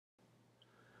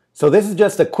So this is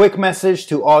just a quick message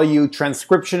to all you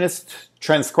transcriptionists,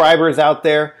 transcribers out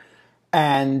there.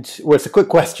 And well, it's a quick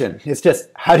question. It's just,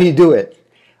 how do you do it?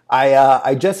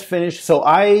 I just finished, so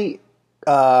I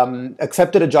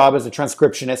accepted a job as a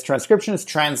transcriptionist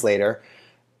translator,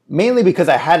 mainly because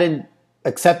I hadn't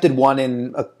accepted one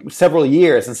in several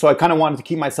years. And so I kind of wanted to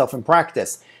keep myself in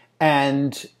practice.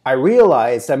 And I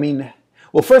realized, I mean,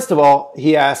 well, first of all,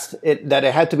 he asked that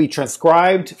it had to be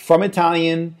transcribed from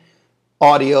Italian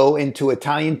audio into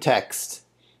Italian text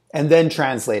and then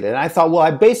translated. And I thought, well, I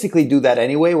basically do that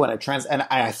anyway when and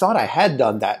I thought I had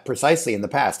done that precisely in the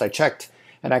past. I checked,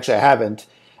 and actually I haven't.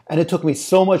 And it took me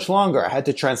so much longer. I had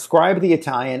to transcribe the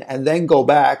Italian and then go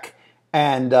back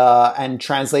and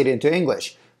translate it into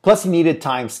English. Plus, you needed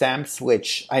timestamps,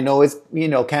 which I know is,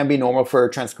 can be normal for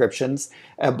transcriptions.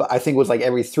 But I think it was like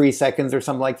every 3 seconds or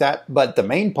something like that. But the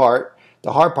main part,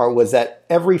 the hard part, was that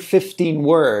every 15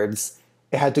 words,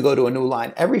 it had to go to a new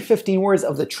line. Every 15 words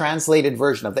of the translated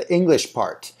version of the English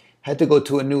part had to go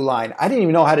to a new line. I didn't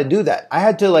even know how to do that. I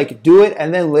had to like do it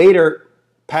and then later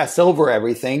pass over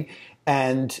everything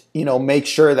and make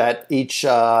sure that each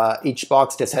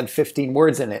box just had 15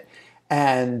 words in it.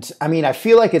 And I mean, I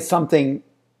feel like it's something,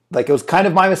 like it was kind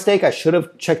of my mistake. I should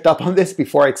have checked up on this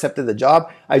before I accepted the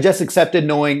job. I just accepted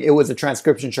knowing it was a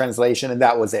transcription translation and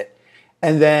that was it.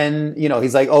 And then,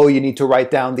 he's like, oh, you need to write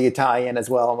down the Italian as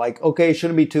well. I'm like, okay,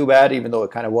 shouldn't be too bad, even though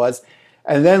it kind of was.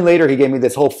 And then later he gave me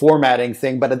this whole formatting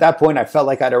thing. But at that point, I felt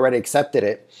like I'd already accepted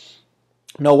it.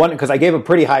 No wonder, because I gave a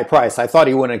pretty high price. I thought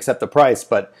he wouldn't accept the price.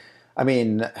 But, I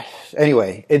mean,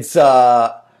 anyway, it's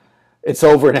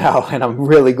over now. And I'm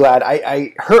really glad.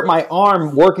 I hurt my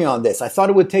arm working on this. I thought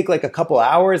it would take like a couple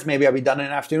hours. Maybe I'd be done in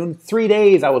an afternoon. 3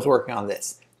 days I was working on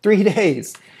this. 3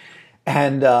 days.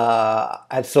 And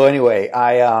so anyway,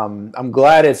 I'm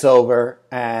glad it's over.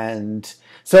 And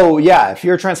so, yeah, if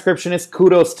you're a transcriptionist,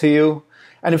 kudos to you.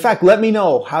 And in fact, let me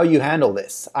know how you handle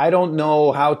this. I don't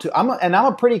know how to, I'm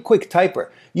a pretty quick typer.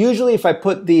 Usually if I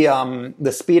put the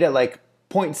speed at like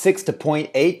 0.6 to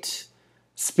 0.8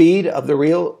 speed of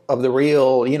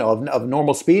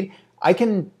normal speed, I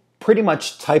can pretty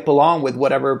much type along with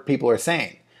whatever people are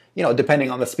saying. Depending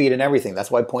on the speed and everything.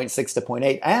 That's why 0.6 to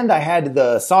 0.8. And I had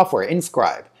the software,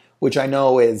 Inscribe, which I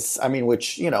know is,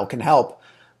 which, can help.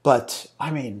 But,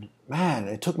 man,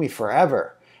 it took me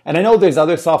forever. And I know there's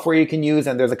other software you can use,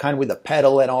 and there's a kind with a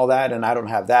pedal and all that, and I don't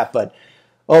have that. But,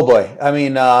 oh boy,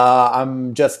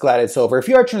 I'm just glad it's over. If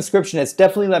you're a transcriptionist,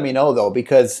 definitely let me know, though,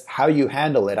 because how you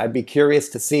handle it. I'd be curious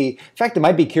to see. In fact, I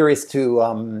might be curious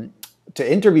to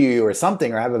interview you or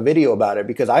something, or have a video about it,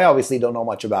 because I obviously don't know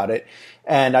much about it,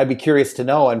 and I'd be curious to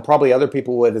know, and probably other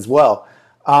people would as well.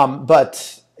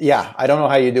 But yeah, I don't know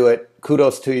how you do it.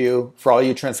 Kudos to you. For all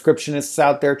you transcriptionists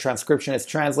out there, transcriptionist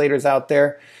translators out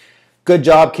there, good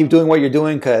job. Keep doing what you're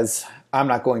doing, because I'm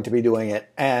not going to be doing it.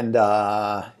 And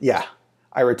yeah,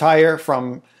 I retire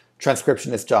from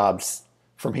transcriptionist jobs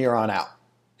from here on out.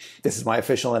 This is my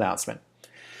official announcement.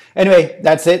 Anyway,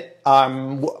 that's it.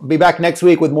 Be back next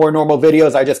week with more normal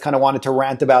videos. I just kind of wanted to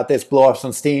rant about this, blow off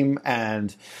some steam,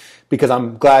 and because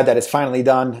I'm glad that it's finally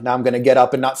done. Now I'm going to get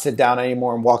up and not sit down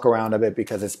anymore and walk around a bit,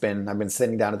 because I've been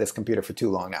sitting down at this computer for too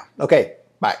long now. Okay,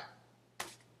 bye.